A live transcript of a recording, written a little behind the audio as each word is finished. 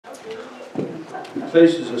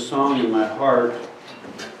places a song in my heart.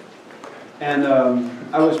 And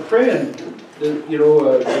I was praying, the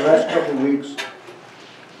last couple of weeks,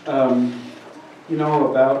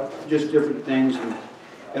 about just different things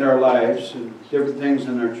in our lives and different things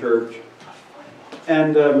in our church.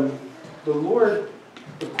 And the Lord,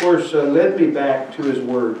 of course, led me back to His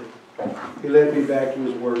Word. He led me back to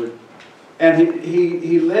His Word. And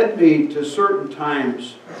He led me to certain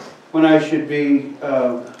times when I should be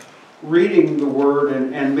reading the Word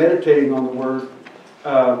and meditating on the Word,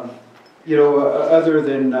 other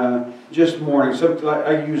than just morning. Something like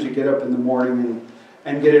I usually get up in the morning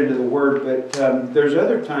and get into the Word, but there's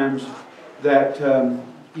other times that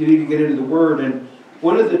you need to get into the Word. And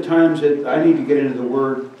one of the times that I need to get into the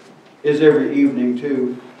Word is every evening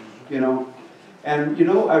too, And,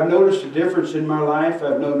 I've noticed a difference in my life.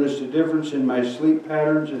 I've noticed a difference in my sleep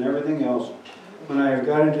patterns and everything else when I have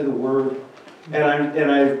got into the Word. And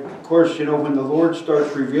I, of course, when the Lord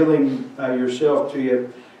starts revealing yourself to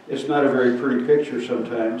you, it's not a very pretty picture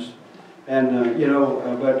sometimes. And,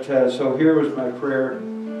 so here was my prayer.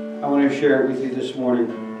 I want to share it with you this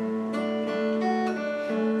morning.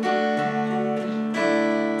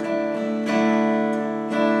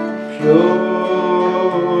 Purify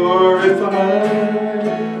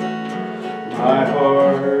my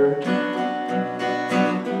heart,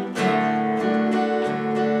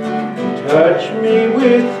 touch me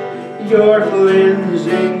with your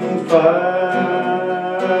cleansing fire,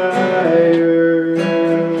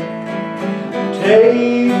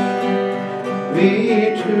 take me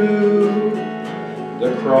to the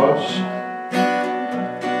cross.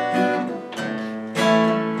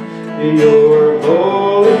 Your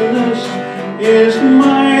holiness is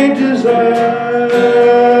my desire.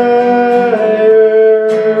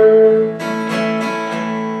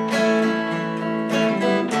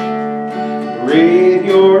 Breathe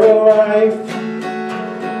your life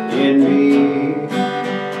in me.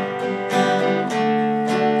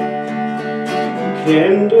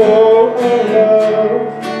 Kindle a love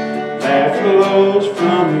that flows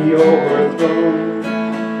from your throne.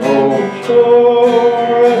 Oh,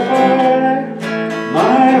 purify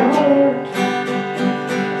my heart,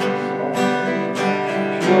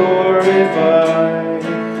 purify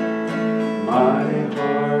my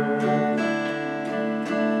heart.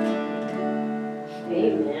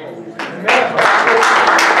 Amen.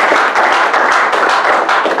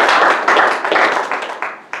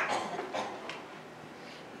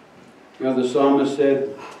 The psalmist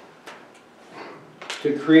said, to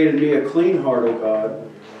create in me a clean heart, O God,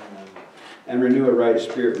 and renew a right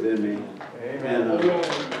spirit within me. Amen. And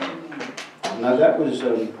now that was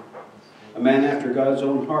a man after God's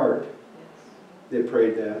own heart that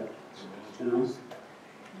prayed that. And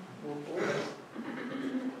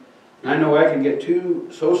I know I can get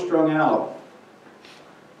so strung out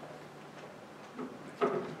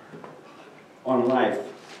on life.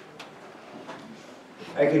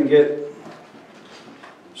 I can get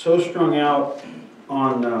so strung out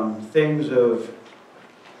on things of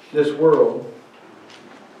this world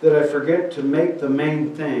that I forget to make the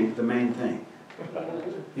main thing the main thing.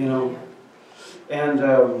 And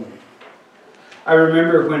I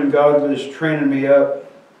remember when God was training me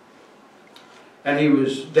up and He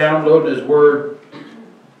was downloading His Word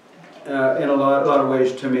in a lot of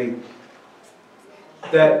ways to me.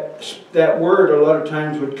 That Word a lot of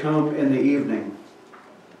times would come in the evening.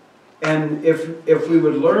 And if we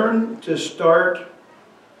would learn to start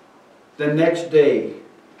the next day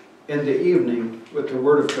in the evening with the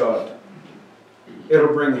Word of God,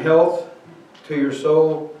 it'll bring health to your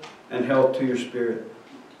soul and health to your spirit.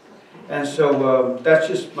 And so that's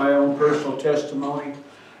just my own personal testimony.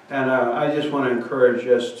 And I just want to encourage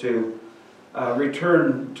us to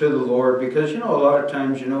return to the Lord, because, a lot of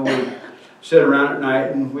times, we sit around at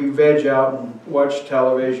night and we veg out and watch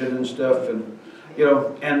television and stuff, and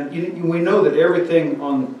we know that everything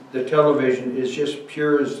on the television is just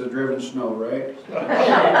pure as the driven snow, right?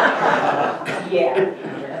 Yeah.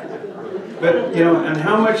 But, and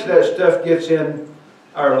how much of that stuff gets in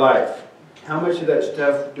our life? How much of that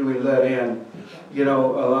stuff do we let in, a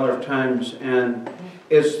lot of times? And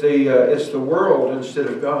it's the world instead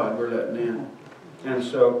of God we're letting in. And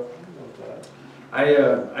so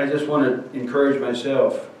I just want to encourage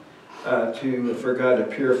myself for God to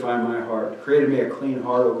purify my heart. Create in me a clean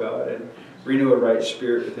heart, O God, and renew a right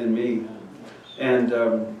spirit within me. And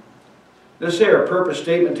let's say our purpose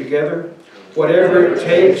statement together. Whatever it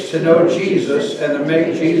takes to know Jesus and to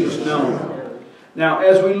make Jesus known. Now,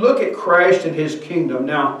 as we look at Christ and His kingdom,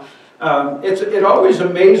 now, it always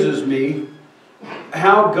amazes me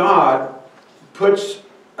how God puts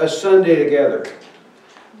a Sunday together.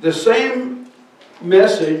 The same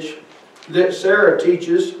message that Sarah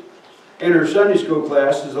teaches in her Sunday school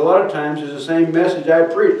classes a lot of times is the same message I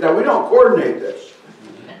preach. Now, we don't coordinate this,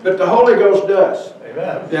 but the Holy Ghost does.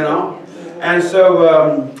 Amen. You know? And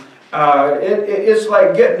so it's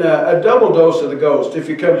like getting a double dose of the Ghost if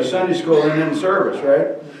you come to Sunday school and in service,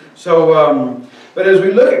 right? So, but as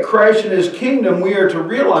we look at Christ and His kingdom, we are to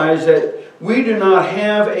realize that we do not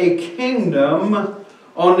have a kingdom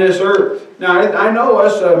on this earth. Now, I know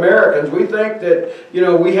us Americans, we think that, you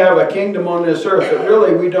know, we have a kingdom on this earth, but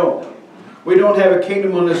really we don't. We don't have a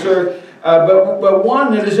kingdom on this earth, but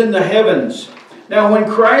one that is in the heavens. Now, when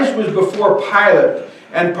Christ was before Pilate,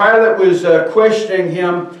 and Pilate was questioning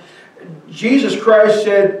Him, Jesus Christ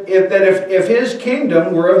said that if His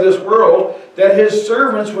kingdom were of this world, that His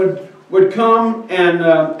servants would come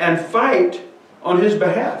and fight on His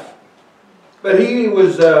behalf. But He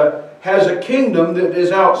has a kingdom that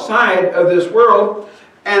is outside of this world.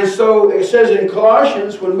 And so it says in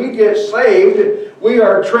Colossians, when we get saved, we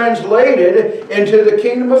are translated into the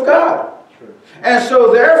kingdom of God. And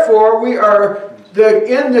so therefore we are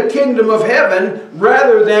in the kingdom of heaven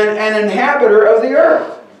rather than an inhabitor of the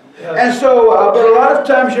earth. And so, but a lot of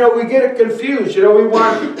times, you know, we get it confused. You know, we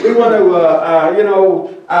want to, you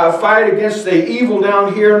know, fight against the evil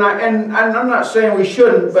down here. And I'm not saying we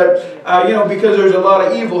shouldn't, but, you know, because there's a lot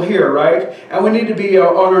of evil here, right? And we need to be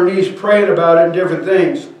on our knees praying about it and different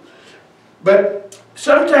things. But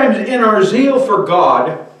sometimes in our zeal for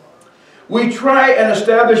God, we try and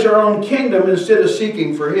establish our own kingdom instead of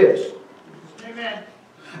seeking for His.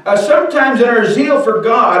 Sometimes in our zeal for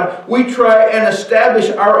God, we try and establish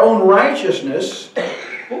our own righteousness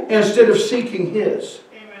instead of seeking His.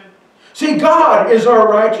 Amen. See, God is our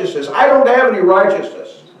righteousness. I don't have any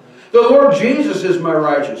righteousness. The Lord Jesus is my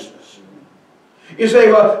righteousness. You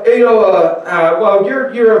say, well, you know, well,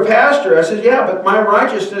 you're a pastor. I said, yeah, but my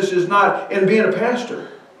righteousness is not in being a pastor.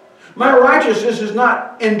 My righteousness is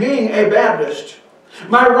not in being a Baptist.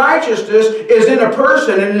 My righteousness is in a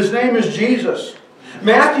person, and His name is Jesus.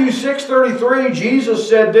 Matthew 6:33, Jesus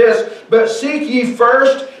said this, "But seek ye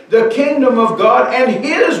first the kingdom of God and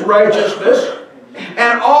His righteousness,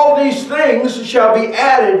 and all these things shall be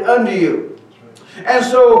added unto you." And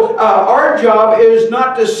so our job is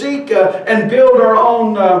not to seek and build our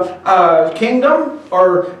own kingdom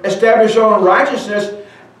or establish our own righteousness.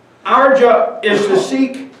 Our job is to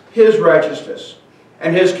seek His righteousness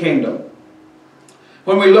and His kingdom.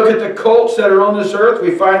 When we look at the cults that are on this earth, we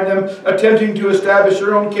find them attempting to establish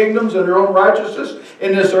their own kingdoms and their own righteousness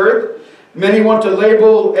in this earth. Many want to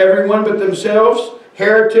label everyone but themselves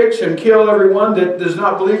heretics and kill everyone that does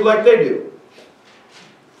not believe like they do.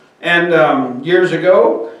 And years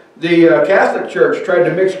ago, the Catholic Church tried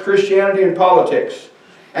to mix Christianity and politics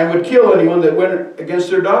and would kill anyone that went against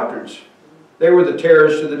their doctrines. They were the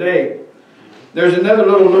terrorists of the day. There's another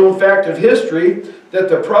little known fact of history that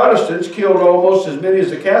the Protestants killed almost as many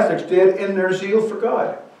as the Catholics did in their zeal for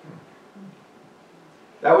God.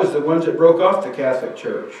 That was the ones that broke off the Catholic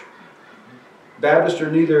Church. Baptists are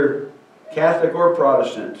neither Catholic or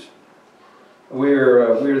Protestant.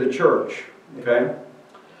 We're the church. Okay?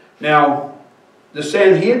 Now, the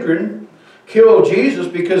Sanhedrin killed Jesus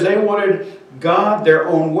because they wanted God their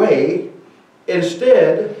own way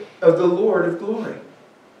instead of the Lord of glory.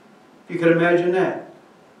 You can imagine that.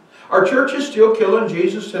 Are churches still killing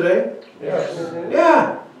Jesus today? Yes.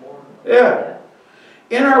 Yeah. Yeah.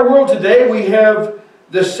 In our world today, we have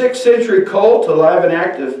the 6th century cult alive and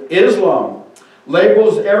active. Islam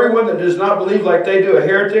labels everyone that does not believe like they do a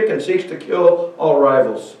heretic and seeks to kill all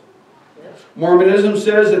rivals. Mormonism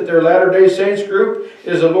says that their Latter-day Saints group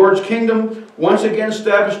is the Lord's kingdom once again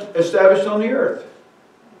established on the earth.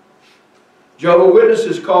 Jehovah's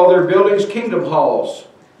Witnesses call their buildings kingdom halls.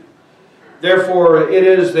 Therefore, it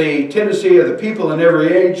is the tendency of the people in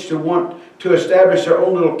every age to want to establish their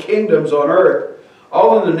own little kingdoms on earth,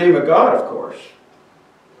 all in the name of God, of course.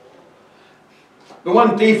 The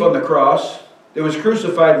one thief on the cross that was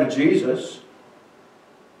crucified with Jesus,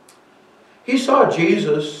 he saw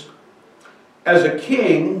Jesus as a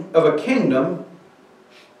king of a kingdom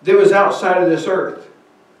that was outside of this earth.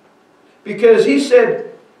 Because he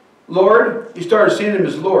said, Lord, he started seeing him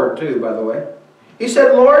as Lord too, by the way. He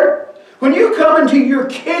said, Lord, when you come into your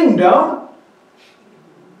kingdom,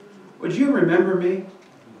 would you remember me?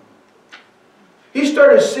 He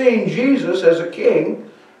started seeing Jesus as a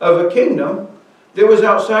king of a kingdom that was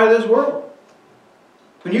outside of this world.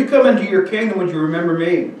 When you come into your kingdom, would you remember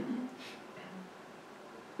me?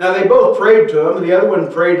 Now they both prayed to him, and the other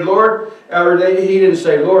one prayed, Lord, or he didn't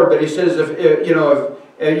say Lord, but he says,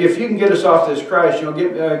 if you can get us off this Christ,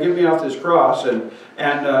 get me off this cross, and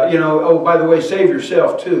oh, by the way, save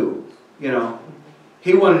yourself too,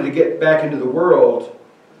 He wanted to get back into the world,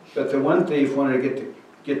 but the one thief wanted to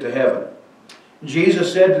get to heaven.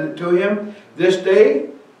 Jesus said to him, "This day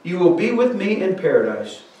you will be with me in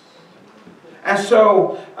paradise." And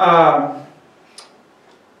so,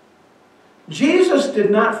 Jesus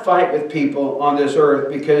did not fight with people on this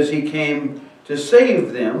earth because He came to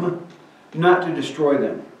save them, not to destroy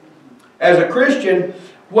them. As a Christian,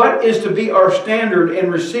 what is to be our standard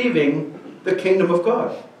in receiving the kingdom of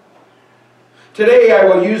God? Today I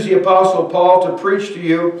will use the Apostle Paul to preach to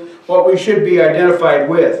you what we should be identified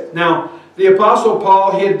with. Now, the Apostle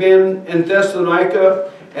Paul, he had been in Thessalonica,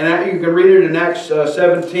 and you can read it in Acts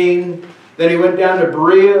 17. Then he went down to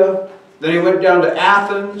Berea. Then he went down to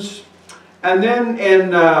Athens. And then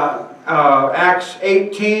in Acts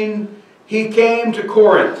 18, he came to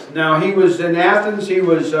Corinth. Now, he was in Athens. He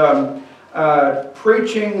was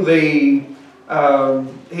preaching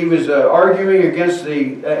he was arguing against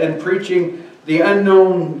and preaching the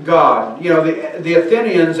unknown God. You know, the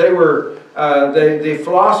Athenians, they were the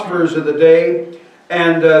philosophers of the day,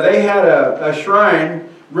 and they had a shrine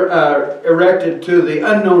erected to the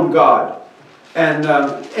unknown God. And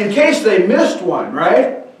in case they missed one,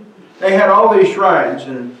 right? They had all these shrines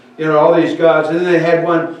and, you know, all these gods, and then they had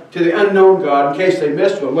one to the unknown God in case they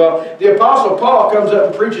missed one. Well, the Apostle Paul comes up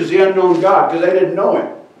and preaches the unknown God because they didn't know Him.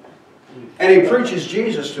 And he preaches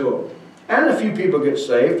Jesus to them. And a few people get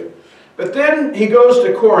saved. But then he goes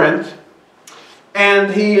to Corinth,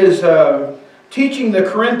 and he is teaching the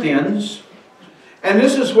Corinthians, and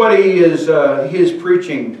this is what he is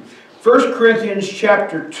preaching. 1 Corinthians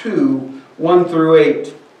chapter 2, 1 through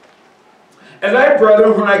 8. "And I,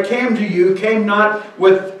 brethren, when I came to you, came not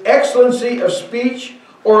with excellency of speech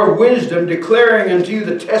or of wisdom, declaring unto you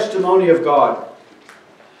the testimony of God.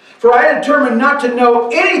 For I determined not to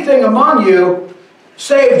know anything among you,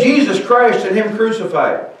 save Jesus Christ and Him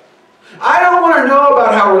crucified." I don't want to know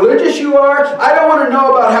about how religious you are. I don't want to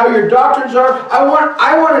know about how your doctrines are. I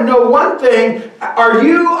want to know one thing. Are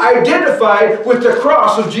you identified with the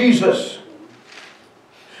cross of Jesus?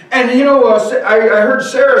 And you know, I heard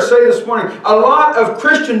Sarah say this morning, a lot of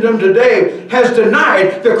Christendom today has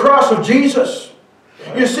denied the cross of Jesus.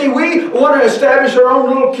 You see, we want to establish our own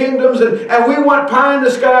little kingdoms, and we want pie in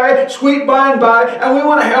the sky, sweet by and by, and we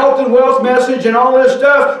want a health and wealth message and all this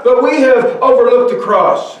stuff, but we have overlooked the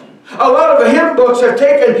cross. A lot of the hymn books have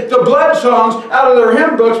taken the blood songs out of their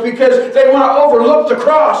hymn books because they want to overlook the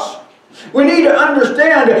cross. We need to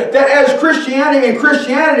understand that as Christianity,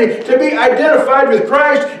 to be identified with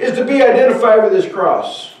Christ is to be identified with His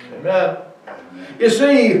cross. Amen. You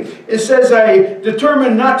see, it says, "I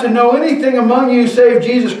determined not to know anything among you save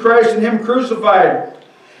Jesus Christ and Him crucified.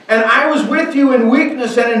 And I was with you in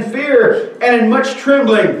weakness and in fear and in much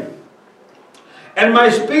trembling. And my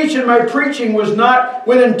speech and my preaching was not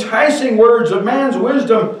with enticing words of man's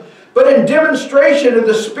wisdom, but in demonstration of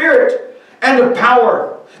the Spirit and of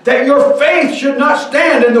power, that your faith should not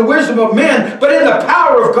stand in the wisdom of men, but in the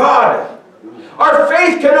power of God." Our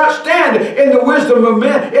faith cannot stand in the wisdom of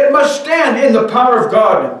men. It must stand in the power of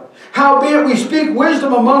God. "Howbeit we speak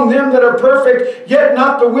wisdom among them that are perfect, yet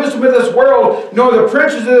not the wisdom of this world, nor the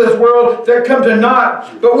princes of this world that come to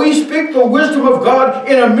naught. But we speak the wisdom of God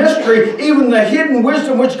in a mystery, even the hidden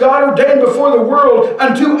wisdom which God ordained before the world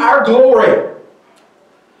unto our glory,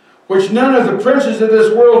 which none of the princes of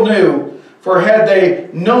this world knew. For had they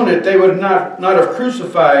known it, they would not have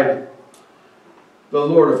crucified the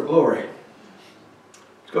Lord of glory."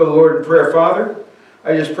 Let's go to the Lord in prayer. Father,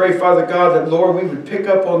 I just pray, Father God, that, Lord, we would pick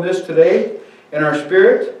up on this today in our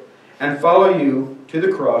spirit and follow you to the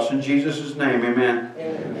cross. In Jesus' name, amen.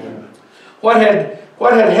 Amen.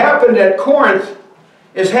 What had happened at Corinth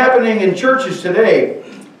is happening in churches today.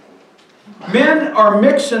 Men are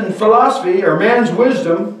mixing philosophy or man's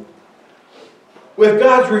wisdom with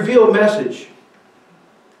God's revealed message.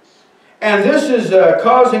 And this is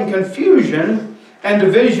causing confusion and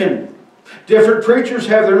division. Different preachers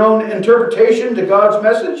have their own interpretation to God's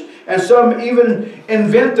message, and some even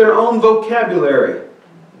invent their own vocabulary.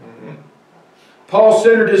 Paul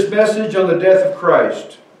centered his message on the death of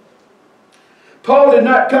Christ. Paul did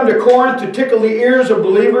not come to Corinth to tickle the ears of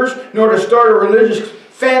believers, nor to start a religious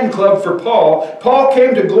fan club for Paul. Paul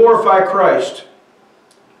came to glorify Christ.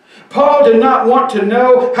 Paul did not want to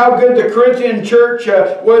know how good the Corinthian church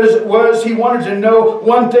was. He wanted to know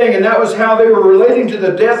one thing, and that was how they were relating to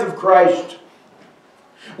the death of Christ.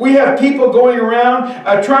 We have people going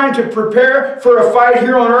around trying to prepare for a fight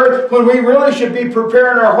here on earth when we really should be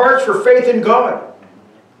preparing our hearts for faith in God.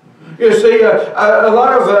 You see, a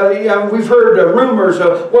lot of, we've heard rumors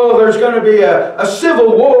of, well, there's going to be a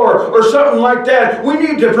civil war or something like that. We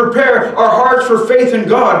need to prepare our hearts for faith in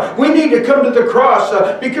God. We need to come to the cross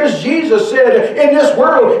because Jesus said, in this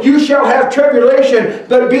world you shall have tribulation,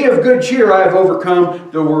 but be of good cheer, I have overcome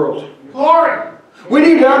the world. Glory! We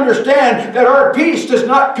need to understand that our peace does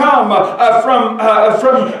not come from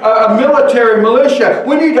a military militia.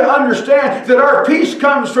 We need to understand that our peace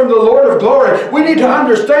comes from the Lord of glory. We need to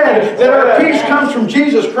understand that our peace comes from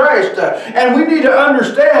Jesus Christ. And we need to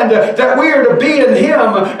understand that we are to be in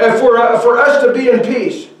Him for us to be in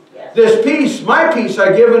peace. This peace, my peace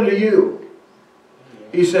I give unto you,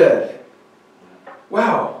 He said.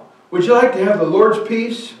 Wow. Would you like to have the Lord's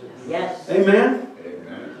peace? Yes. Amen?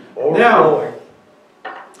 Amen. Now,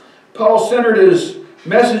 Paul centered his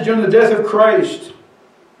message on the death of Christ.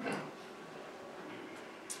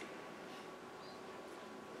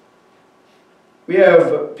 We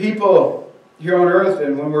have people here on earth,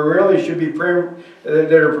 and when we really should be praying,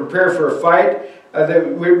 that are prepared for a fight,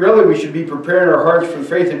 we should be preparing our hearts for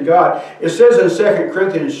faith in God. It says in 2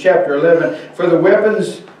 Corinthians chapter 11, for the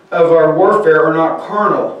weapons of our warfare are not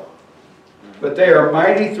carnal, but they are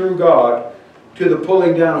mighty through God to the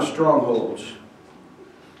pulling down of strongholds.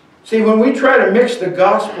 See, when we try to mix the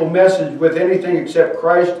gospel message with anything except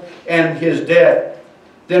Christ and His death,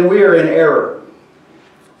 then we are in error.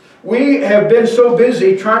 We have been so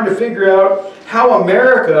busy trying to figure out how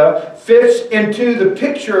America fits into the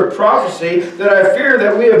picture of prophecy that I fear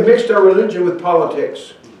that we have mixed our religion with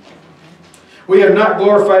politics. We have not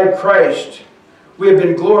glorified Christ. We have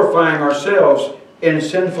been glorifying ourselves in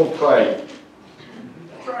sinful pride.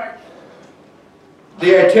 That's right.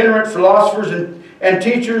 The itinerant philosophers and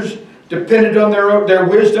teachers depended on their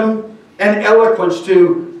wisdom and eloquence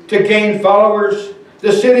to gain followers.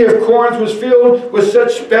 The city of Corinth was filled with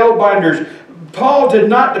such spellbinders. Paul did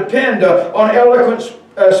not depend on eloquent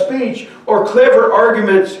speech or clever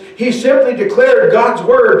arguments. He simply declared God's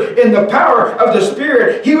word in the power of the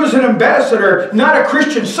Spirit. He was an ambassador, not a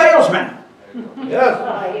Christian salesman. Yes.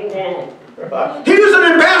 Amen. He was an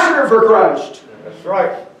ambassador for Christ. That's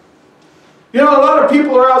right. You know, a lot of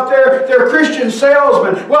people are out there, they're Christian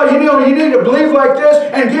salesmen. Well, you know, you need to believe like this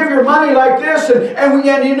and give your money like this and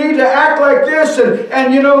you need to act like this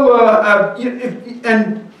and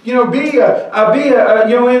be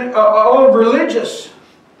all religious.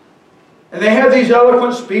 And they have these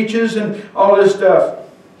eloquent speeches and all this stuff.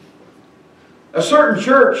 A certain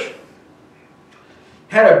church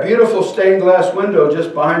had a beautiful stained glass window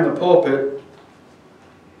just behind the pulpit.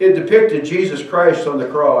 It depicted Jesus Christ on the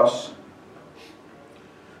cross.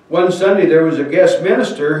 One Sunday there was a guest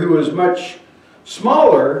minister who was much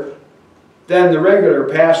smaller than the regular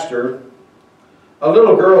pastor. A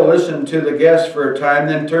little girl listened to the guest for a time,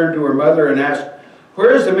 then turned to her mother and asked,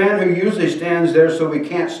 "Where is the man who usually stands there so we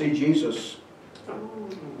can't see Jesus?"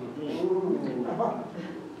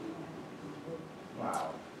 Wow.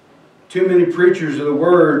 Too many preachers of the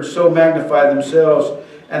Word so magnify themselves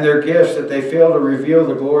and their gifts that they fail to reveal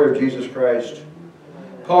the glory of Jesus Christ.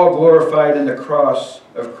 Paul glorified in the cross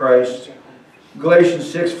of Christ. Galatians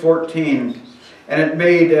 6:14, and it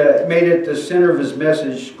made it the center of his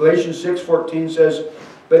message. Galatians 6:14 says,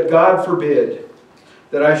 "But God forbid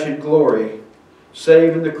that I should glory,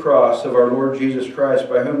 save in the cross of our Lord Jesus Christ,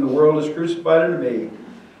 by whom the world is crucified unto me,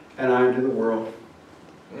 and I unto the world."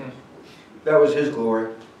 That was his glory.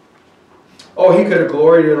 Oh, he could have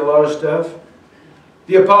gloried in a lot of stuff.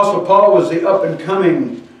 The Apostle Paul was the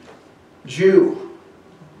up-and-coming Jew.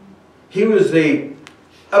 He was the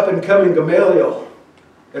up-and-coming Gamaliel,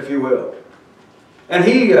 if you will. And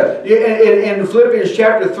he, in Philippians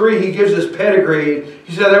chapter 3, he gives his pedigree.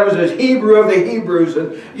 He said that was a Hebrew of the Hebrews,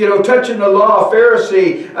 and, touching the law,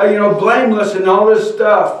 Pharisee, blameless and all this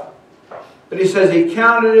stuff. But he says he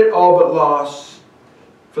counted it all but loss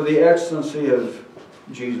for the excellency of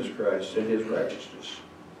Jesus Christ and His righteousness.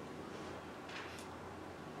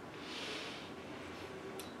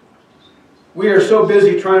 We are so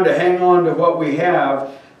busy trying to hang on to what we have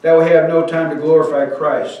that we have no time to glorify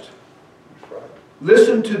Christ.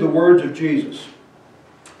 Listen to the words of Jesus.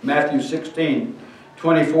 Matthew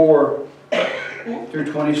 16:24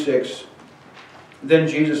 through 26. Then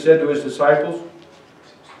Jesus said to His disciples,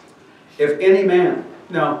 "If any man,"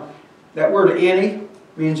 now that word any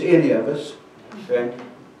means any of us, okay?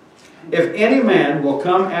 "If any man will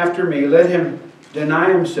come after me, let him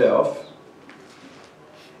deny himself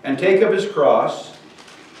and take up his cross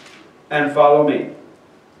and follow me.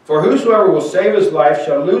 For whosoever will save his life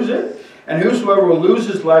shall lose it, and whosoever will lose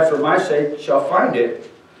his life for my sake shall find it.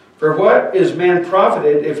 For what is man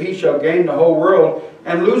profited if he shall gain the whole world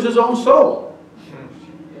and lose his own soul?"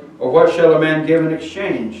 Or what shall a man give in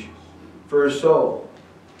exchange for his soul?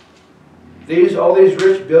 All these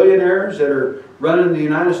rich billionaires that are running the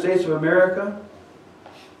United States of America,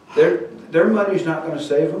 their money's not going to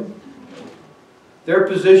save them. Their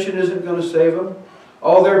position isn't going to save them.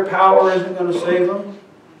 All their power isn't going to save them.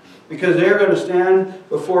 Because they're going to stand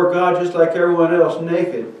before God just like everyone else,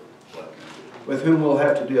 naked, with whom we'll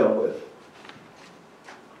have to deal with.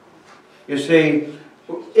 You see,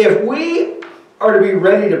 if we are to be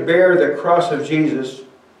ready to bear the cross of Jesus,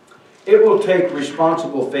 it will take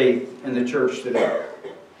responsible faith in the church today.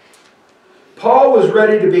 Paul was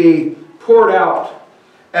ready to be poured out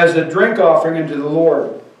as a drink offering into the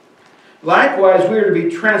Lord. Likewise, we are to be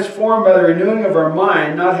transformed by the renewing of our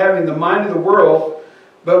mind, not having the mind of the world,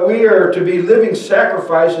 but we are to be living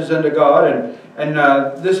sacrifices unto God. And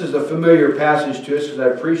this is a familiar passage to us because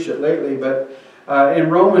I've preached it lately. But in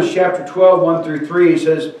Romans chapter 12, 1 through 3, he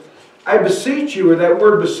says, I beseech you, or that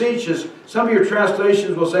word beseech is, some of your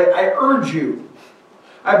translations will say, I urge you.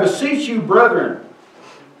 I beseech you, brethren,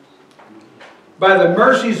 by the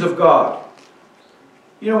mercies of God.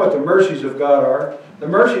 You know what the mercies of God are? The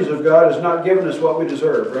mercies of God has not given us what we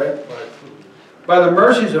deserve, right? By the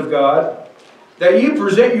mercies of God, that you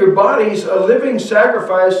present your bodies a living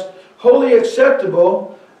sacrifice, wholly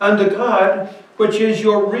acceptable unto God, which is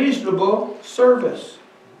your reasonable service.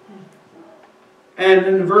 And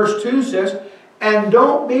in verse 2 says, and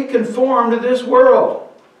don't be conformed to this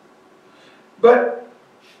world, but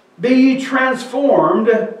be ye transformed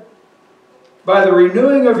by the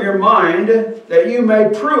renewing of your mind, that you may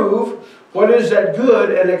prove what is that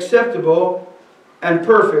good and acceptable and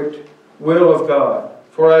perfect will of God.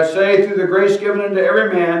 For I say, through the grace given unto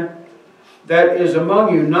every man that is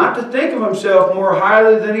among you, not to think of himself more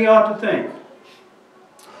highly than he ought to think,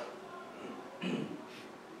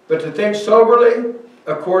 but to think soberly,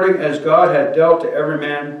 according as God hath dealt to every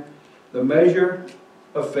man the measure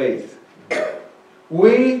of faith.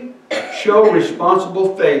 We show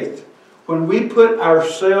responsible faith when we put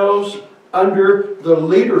ourselves under the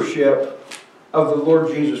leadership of the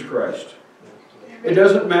Lord Jesus Christ. It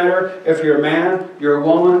doesn't matter if you're a man, you're a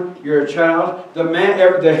woman, you're a child. The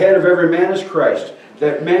head of every man is Christ.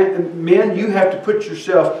 Men, you have to put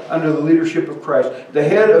yourself under the leadership of Christ. The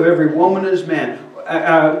head of every woman is man.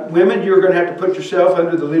 Women, you're going to have to put yourself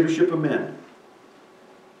under the leadership of men.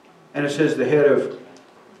 And it says the head of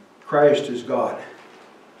Christ is God.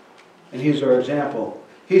 And He's our example.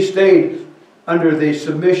 He stayed under the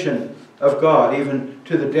submission of God, even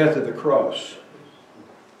to the death of the cross.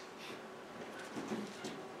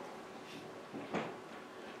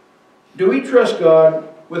 Do we trust God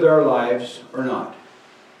with our lives or not?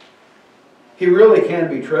 He really can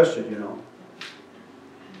be trusted, you know.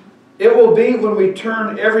 It will be when we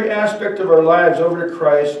turn every aspect of our lives over to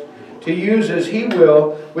Christ to use as He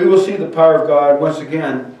will, we will see the power of God once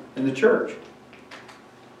again in the church.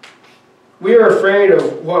 We are afraid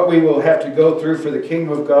of what we will have to go through for the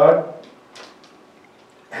kingdom of God.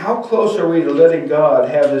 How close are we to letting God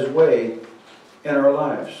have His way in our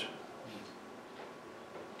lives?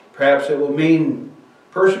 Perhaps it will mean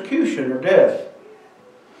persecution or death.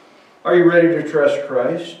 Are you ready to trust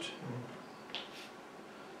Christ?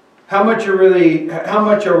 How much are we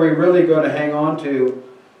really going to hang on to?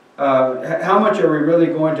 How much are we really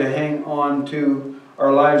going to hang on to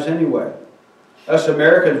our lives anyway? Us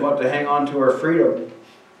Americans want to hang on to our freedom.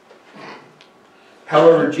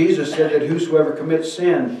 However, Jesus said that whosoever commits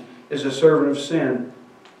sin is a servant of sin.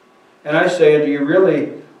 And I say, do you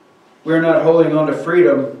really, we're not holding on to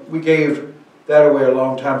freedom. We gave that away a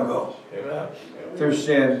long time ago. Amen. Through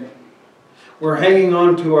sin. We're hanging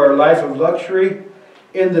on to our life of luxury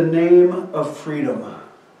in the name of freedom.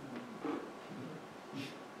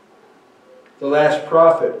 The last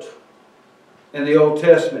prophet in the Old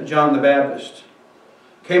Testament, John the Baptist,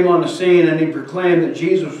 came on the scene and he proclaimed that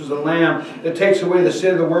Jesus was the Lamb that takes away the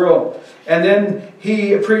sin of the world. And then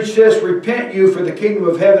he preached this, repent you, for the kingdom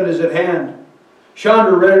of heaven is at hand.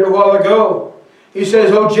 Chandra read it a while ago. He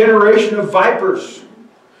says, O generation of vipers,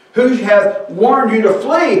 who hath warned you to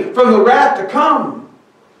flee from the wrath to come?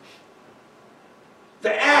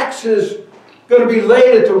 The axe is going to be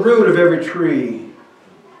laid at the root of every tree.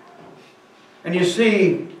 And you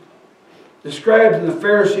see, the scribes and the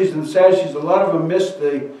Pharisees and the Sadducees, a lot of them missed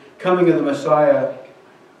the coming of the Messiah.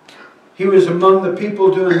 He was among the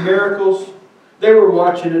people doing miracles. They were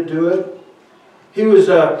watching it do it. He was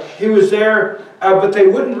there, but they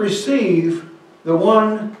wouldn't receive the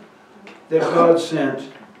one that God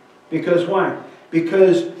sent. Because why?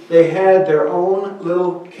 Because they had their own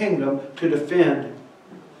little kingdom to defend.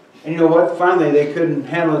 And you know what? Finally, they couldn't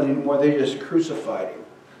handle it anymore. They just crucified Him.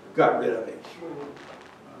 Got rid of Him.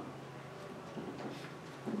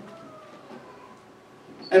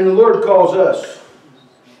 And the Lord calls us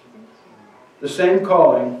the same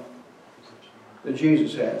calling that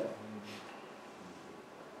Jesus had.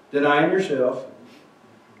 Denying yourself.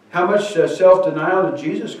 How much self-denial did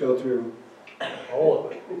Jesus go through? All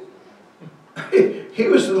of it. He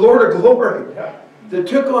was the Lord of glory Yeah. that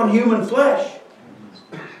took on human flesh.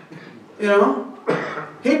 You know?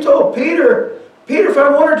 He told Peter, Peter, if I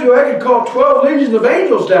wanted to, I could call 12 legions of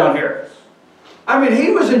angels down here. I mean,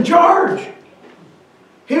 he was in charge.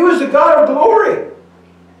 He was the God of glory.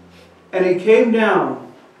 And he came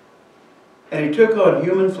down and he took on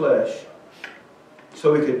human flesh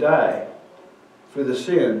so he could die for the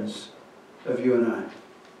sins of you and I.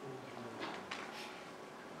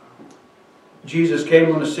 Jesus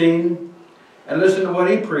came on the scene, and listen to what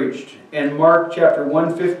he preached. In Mark chapter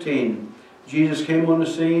 1:15, Jesus came on the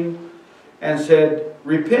scene and said,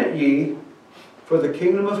 "Repent ye, for the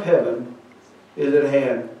kingdom of heaven is at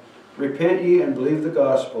hand. Repent ye and believe the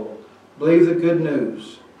gospel." Believe the good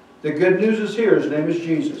news. The good news is here. His name is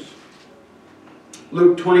Jesus.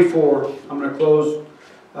 Luke 24. I'm going to close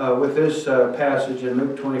with this passage in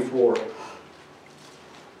Luke 24.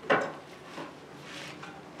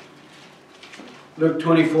 Luke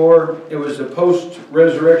 24, it was the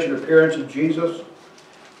post-resurrection appearance of Jesus.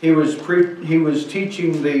 He was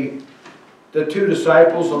teaching the two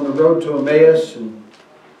disciples on the road to Emmaus, and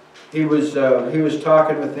he was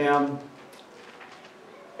talking with them.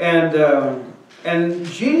 And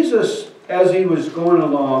Jesus, as he was going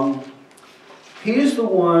along, he's the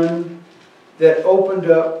one that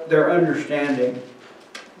opened up their understanding.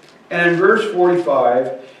 And in verse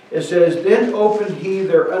 45, it says, "Then opened he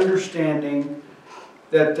their understanding,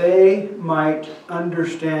 that they might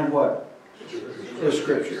understand" what? The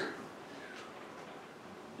Scripture.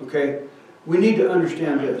 Okay? We need to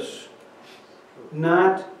understand this.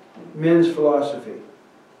 Not men's philosophy.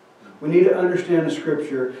 We need to understand the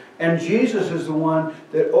Scripture. And Jesus is the one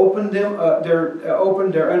that opened them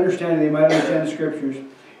opened their understanding, they might understand the Scriptures.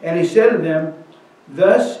 And he said to them,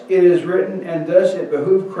 "Thus it is written, and thus it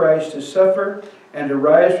behooved Christ to suffer and to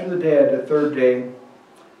rise from the dead the third day,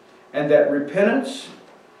 and that repentance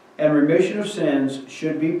and remission of sins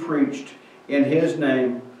should be preached in his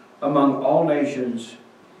name among all nations,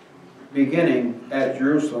 beginning at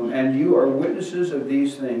Jerusalem. And you are witnesses of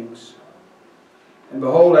these things. And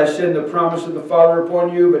behold, I send the promise of the Father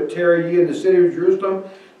upon you, but tarry ye in the city of Jerusalem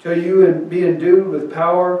till you be endued with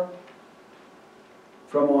power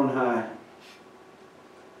from on high."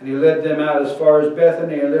 And he led them out as far as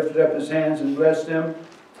Bethany, and lifted up his hands and blessed them.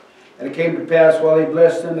 And it came to pass, while he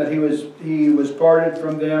blessed them, that he was parted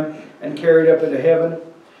from them and carried up into heaven.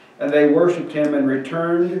 And they worshipped him and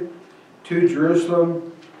returned to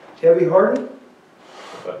Jerusalem heavy-hearted?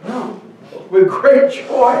 No. With great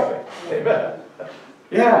joy. Amen.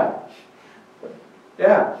 Yeah.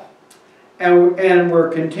 Yeah. And we're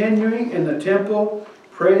continuing in the temple,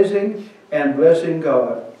 praising and blessing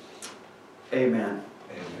God. Amen.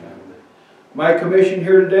 Amen. My commission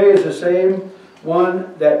here today is the same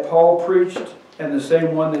one that Paul preached and the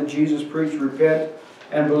same one that Jesus preached: repent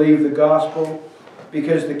and believe the gospel,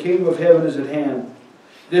 because the kingdom of heaven is at hand.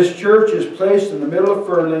 This church is placed in the middle of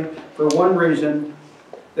Fernley for one reason,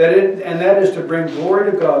 and that is to bring glory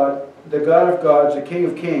to God, the God of gods, the King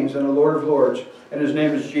of kings, and the Lord of lords, and his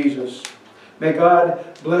name is Jesus. May God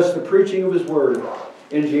bless the preaching of his word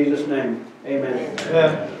in Jesus' name. Amen.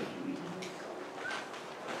 Amen.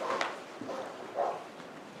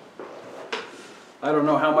 I don't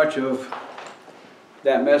know how much of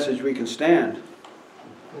that message we can stand,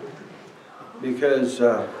 because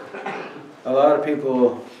a lot of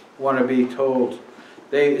people want to be told.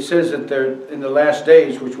 It says that they're in the last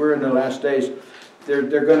days, which we're in the last days. They're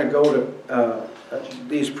going to go to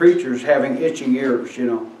these preachers having itching ears, you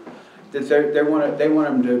know. That they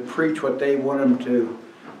want them to preach what they want them to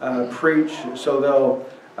preach, so they'll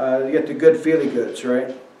get the good feely goods,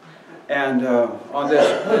 right? And on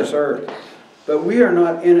this earth. But we are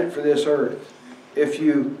not in it for this earth. If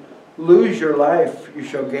you lose your life, you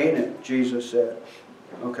shall gain it, Jesus said.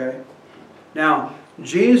 Okay? Now,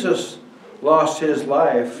 Jesus lost his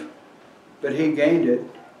life, but he gained it.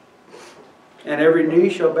 And every knee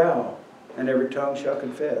shall bow, and every tongue shall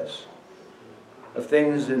confess of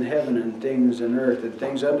things in heaven and things in earth and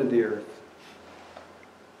things under the earth.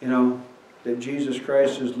 You know, that Jesus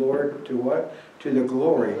Christ is Lord to what? To the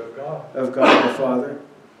glory of God the Father.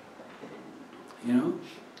 You know?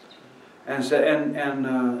 And so,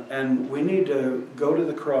 and we need to go to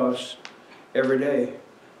the cross every day.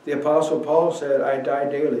 The Apostle Paul said, "I die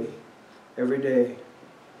daily, every day."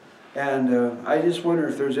 And I just wonder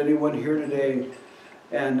if there's anyone here today,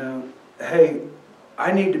 and hey,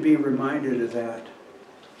 I need to be reminded of that.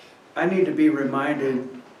 I need to be reminded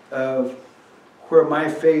of where my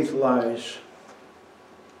faith lies.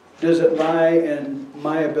 Does it lie in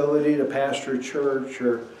my ability to pastor a church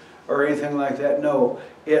or anything like that? No.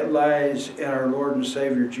 It lies in our Lord and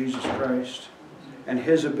Savior Jesus Christ and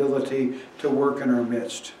His ability to work in our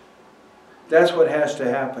midst. That's what has to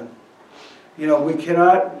happen. You know, we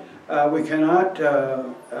cannot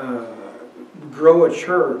grow a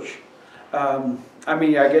church. I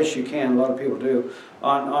mean, I guess you can. A lot of people do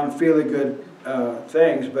on feeling good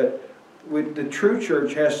things, but the true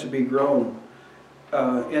church has to be grown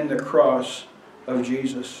in the cross of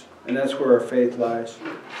Jesus, and that's where our faith lies.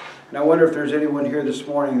 And I wonder if there's anyone here this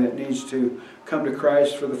morning that needs to come to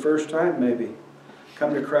Christ for the first time, maybe.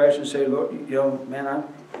 Come to Christ and say, Lord, you know, man,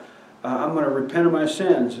 I'm going to repent of my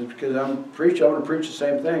sins because I want to preach the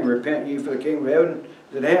same thing. Repent ye for the kingdom of heaven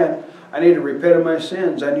is at hand. I need to repent of my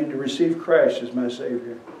sins. I need to receive Christ as my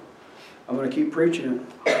Savior. I'm going to keep preaching it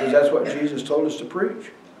because that's what Jesus told us to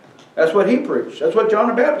preach. That's what He preached. That's what John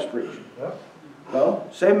the Baptist preached. Yeah. Well,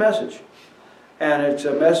 same message. And it's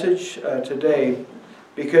a message today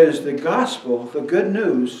because the gospel, the good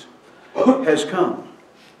news, has come.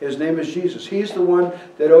 His name is Jesus. He's the one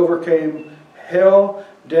that overcame hell,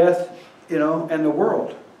 death, you know, and the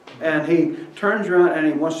world. And He turns around and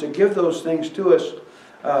He wants to give those things to us.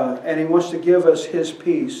 And He wants to give us His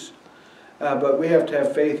peace. But we have to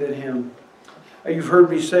have faith in Him. You've heard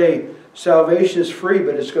me say, salvation is free,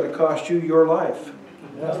 but it's going to cost you your life.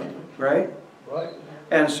 Yeah. Right? Right.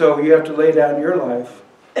 And so you have to lay down your life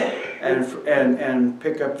and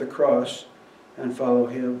pick up the cross and follow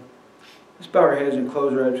Him. Let's bow our heads and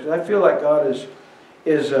close our eyes, because I feel like God is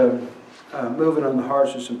moving on the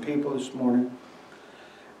hearts of some people this morning.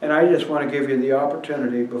 And I just want to give you the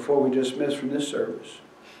opportunity, before we dismiss from this service,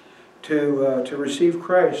 to receive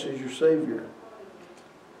Christ as your Savior.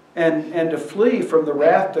 And to flee from the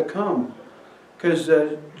wrath to come. Because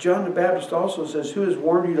John the Baptist also says, who has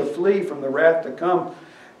warned you to flee from the wrath to come?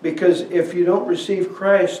 Because if you don't receive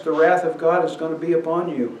Christ, the wrath of God is going to be upon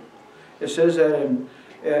you. It says that in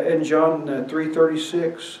John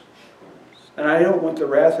 3:36. And I don't want the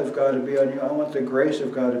wrath of God to be on you. I want the grace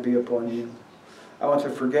of God to be upon you. I want the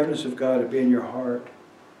forgiveness of God to be in your heart.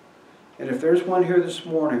 And if there's one here this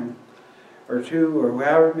morning, or two, or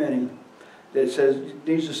however many, that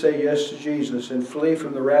needs to say yes to Jesus and flee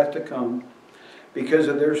from the wrath to come because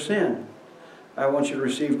of their sin, I want you to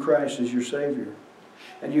receive Christ as your Savior.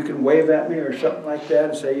 And you can wave at me or something like that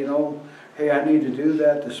and say, you know, hey, I need to do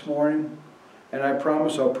that this morning. And I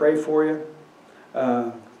promise I'll pray for you.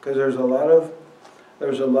 Because there's a lot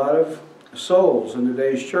of souls in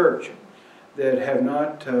today's church that have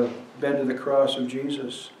not been to the cross of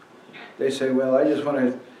Jesus. They say, well, I just want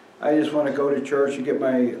to go to church and get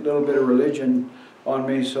my little bit of religion on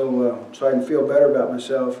me so I can feel better about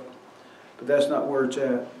myself. But that's not where it's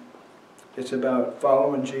at. It's about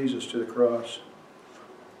following Jesus to the cross.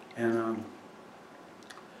 And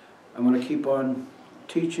I'm going to keep on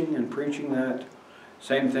teaching and preaching that.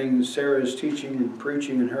 Same thing that Sarah is teaching and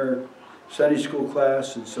preaching in her Sunday school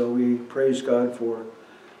class. And so we praise God for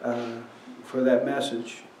that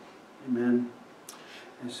message. Amen.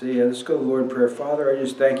 And so, yeah, let's go to the Lord in prayer. Father, I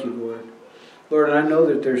just thank you, Lord. Lord, and I know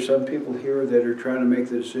that there's some people here that are trying to make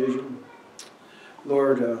the decision.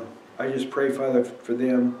 Lord, I just pray, Father, for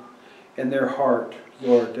them in their heart,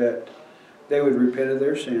 Lord, that they would repent of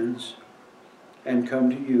their sins and come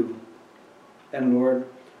to you. And, Lord,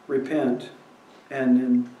 repent. And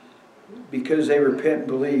then, because they repent and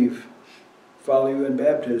believe, follow you in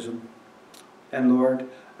baptism. And, Lord,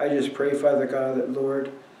 I just pray, Father God, that,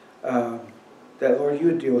 Lord, you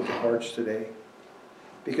would deal with the hearts today.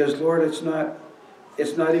 Because, Lord, it's not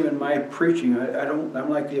even my preaching. I'm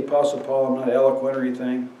like the Apostle Paul. I'm not eloquent or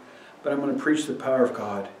anything. But I'm going to preach the power of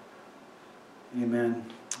God. Amen.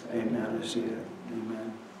 Amen. I see that.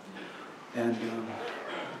 Amen. And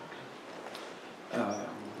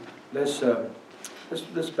let's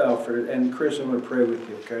bow for it. And Chris, I'm going to pray with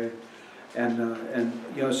you, okay? And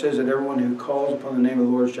you know, it says that everyone who calls upon the name of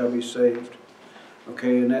the Lord shall be saved.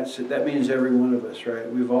 Okay, and that means every one of us, right?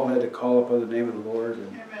 We've all had to call upon the name of the Lord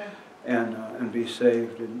and be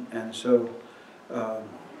saved, and so,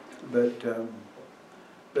 but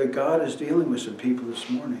God is dealing with some people this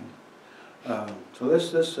morning. So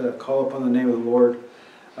let's call upon the name of the Lord.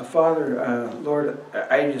 Father, Lord,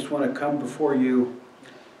 I just want to come before you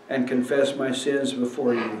and confess my sins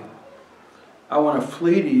before you. I want to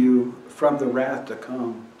flee to you from the wrath to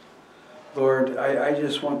come. Lord, I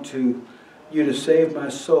just want you to save my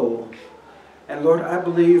soul. And Lord, I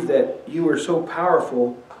believe that you are so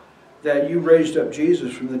powerful that you raised up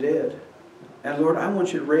Jesus from the dead. And Lord, I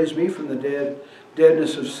want you to raise me from the dead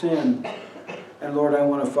deadness of sin. And Lord, I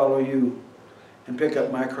want to follow you and pick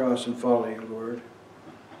up my cross and follow you, Lord.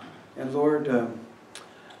 And Lord,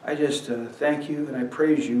 I just thank you and I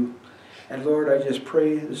praise you. And Lord, I just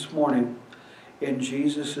pray this morning in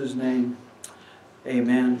Jesus' name.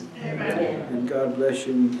 Amen. Amen. And God bless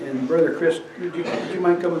you. And Brother Chris, would you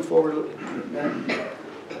mind coming forward a minute?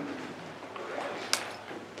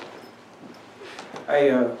 I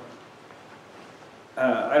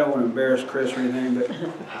don't want to embarrass Chris or anything, but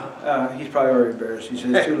he's probably already embarrassed. He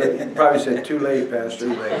says too late. He probably said too late, Pastor.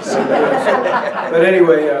 But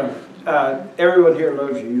anyway, everyone here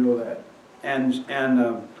loves you. You know that. And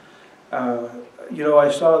you know, I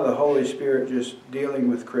saw the Holy Spirit just dealing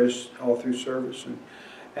with Chris all through service,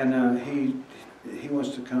 and he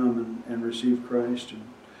wants to come and receive Christ and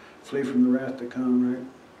flee from the wrath to come, right?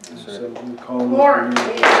 Yes, So we call him.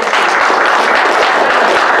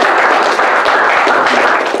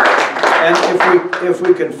 And if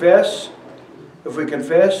we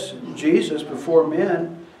confess Jesus before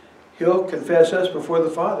men, He'll confess us before the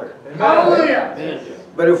Father. Hallelujah.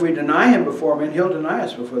 But if we deny Him before men, He'll deny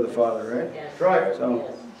us before the Father, right? Yes. That's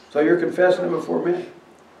right. So you're confessing Him before men.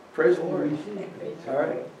 Praise the Lord. All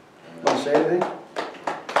right. Want to say anything?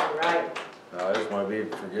 Right. I just want to be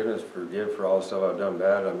forgive for all the stuff I've done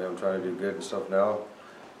bad. I mean, I'm trying to do good and stuff now.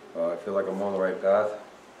 I feel like I'm on the right path.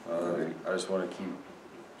 I just want to keep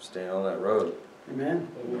staying on that road. Amen.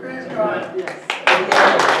 Praise God.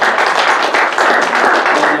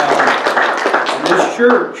 And this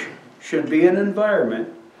church should be an environment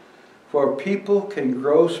where people can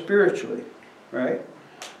grow spiritually, right?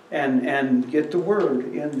 And get the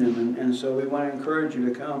Word in them. And so we want to encourage you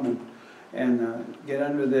to come and get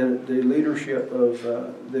under the leadership of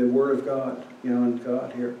the Word of God, you know, and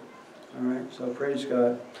God here. All right, so praise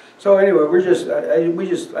God. So anyway, I just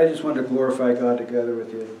wanted to glorify God together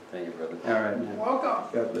with you. Thank you, brother. All right, man. Welcome.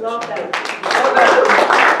 God bless Welcome. you.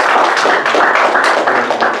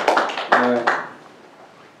 All right.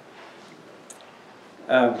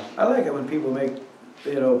 I like it when people make,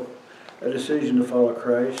 you know, a decision to follow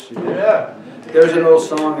Christ. Yeah. There's an old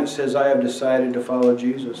song that says, "I have decided to follow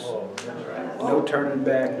Jesus." Oh, that's right. No turning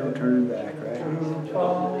back, no turning back, right?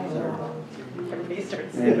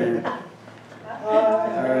 Amen.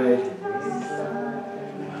 All right.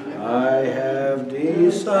 I have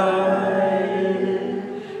decided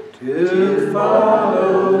to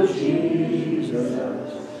follow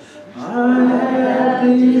Jesus. I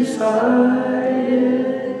have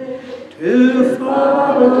decided to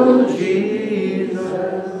follow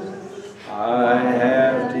Jesus. I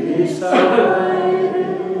have decided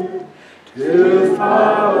to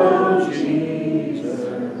follow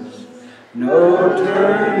Jesus. No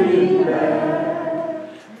turning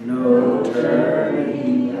back, no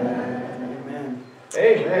turning back. Amen.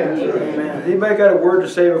 Amen. Amen. Anybody got a word to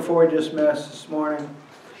say before we dismiss this morning?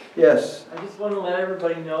 Yes. I just want to let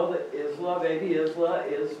everybody know that baby Isla,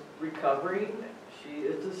 is recovering.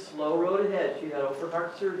 It's a slow road ahead. She had open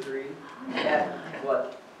heart surgery at,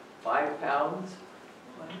 5 pounds?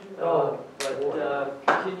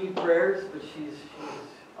 Continued prayers, but she's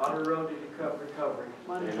on her road to recovery.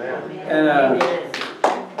 Amen. And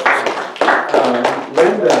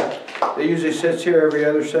Linda, that usually sits here every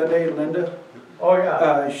other Sunday, Linda. Oh,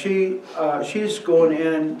 yeah. She's going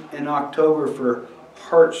in October for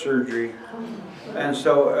heart surgery, and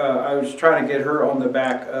so I was trying to get her on the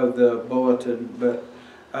back of the bulletin. But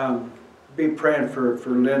be praying for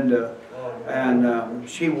Linda, and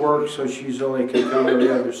she works, so she's only can come every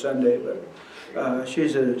other Sunday. But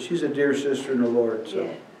she's a dear sister in the Lord. So,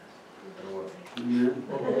 amen.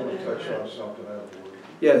 I want to touch on something afterward.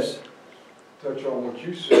 Yes. Touch on what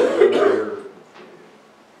you said earlier.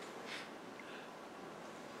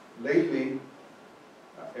 Lately,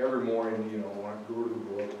 every morning, you know, when I go to the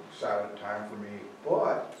book, silent time for me.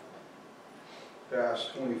 But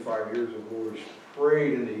past 25 years ago, I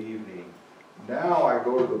prayed in the evening. Now I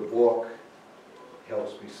go to the book,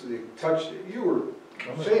 helps me. So they touched it. You were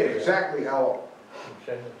saying exactly how,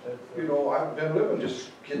 you know, I've been living,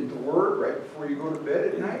 just get the Word right before you go to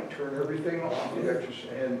bed at night. Turn everything off.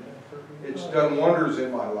 And it's done wonders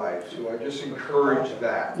in my life. So I just encourage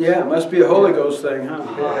that. Yeah, it must be a Holy Ghost thing, huh?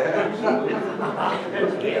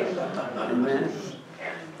 Amen.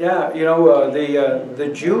 Yeah, you know,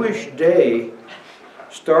 the Jewish day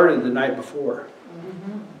started the night before,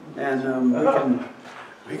 and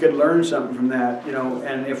we can learn something from that, you know.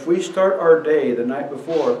 And if we start our day the night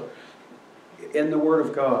before in the Word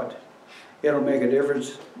of God, it'll make a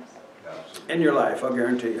difference in your life. I'll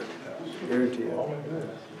guarantee you. Guarantee you.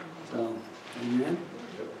 So, amen.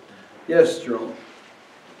 Yes, Jerome.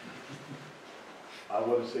 I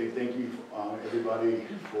want to say thank you, everybody,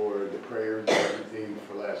 for the prayers and everything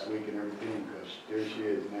for last week and everything, because there she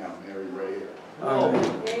is now, Mary Ray.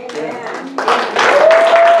 Amen.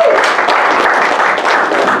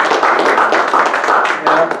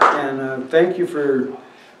 Yeah, and thank you for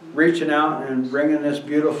reaching out and bringing this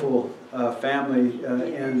beautiful family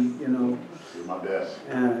in, you know. You're my best.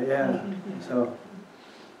 Yeah, so,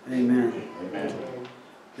 amen. Amen.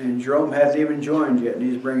 And Jerome hasn't even joined yet, and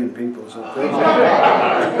he's bringing people, so praise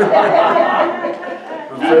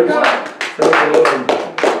the Lord.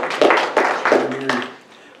 Amen.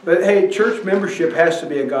 But hey, church membership has to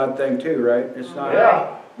be a God thing too, right? It's not.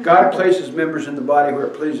 Yeah. God places members in the body where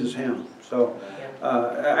it pleases Him. So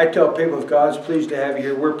I tell people, if God's pleased to have you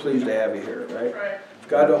here, we're pleased to have you here, right? If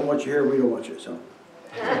God don't want you here, we don't want you. So.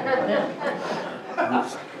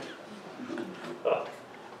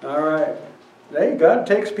 All right. Hey, God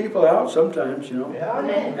takes people out sometimes, you know. Yeah.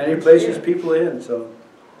 And He places people in, so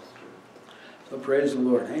praise the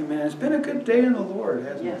Lord. Amen. It's been a good day in the Lord,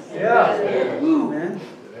 hasn't it? Yeah. Woo, man.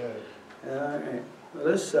 All right. Well,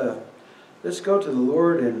 let's go to the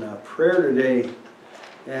Lord in prayer today.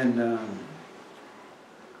 And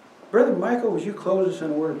Brother Michael, would you close us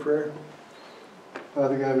in a word of prayer?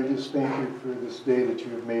 Father God, we just thank you for this day that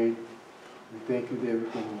you have made. We thank you that we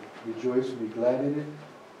can rejoice and be glad in it.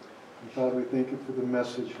 And Father, we thank you for the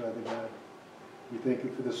message, Father God. We thank you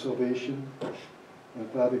for the salvation. And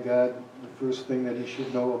Father God, the first thing that you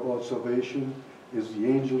should know about salvation is the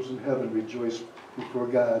angels in heaven rejoice before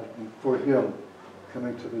God and for Him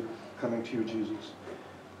coming to you, Jesus.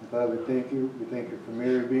 And Father, we thank you. We thank you for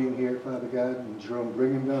Mary being here, Father God, and Jerome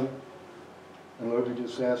bringing them. And Lord, we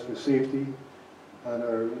just ask for safety on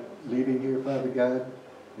our leaving here, Father God,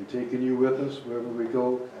 and taking you with us wherever we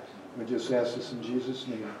go. We just ask this in Jesus'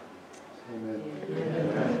 name. Amen.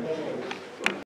 Amen.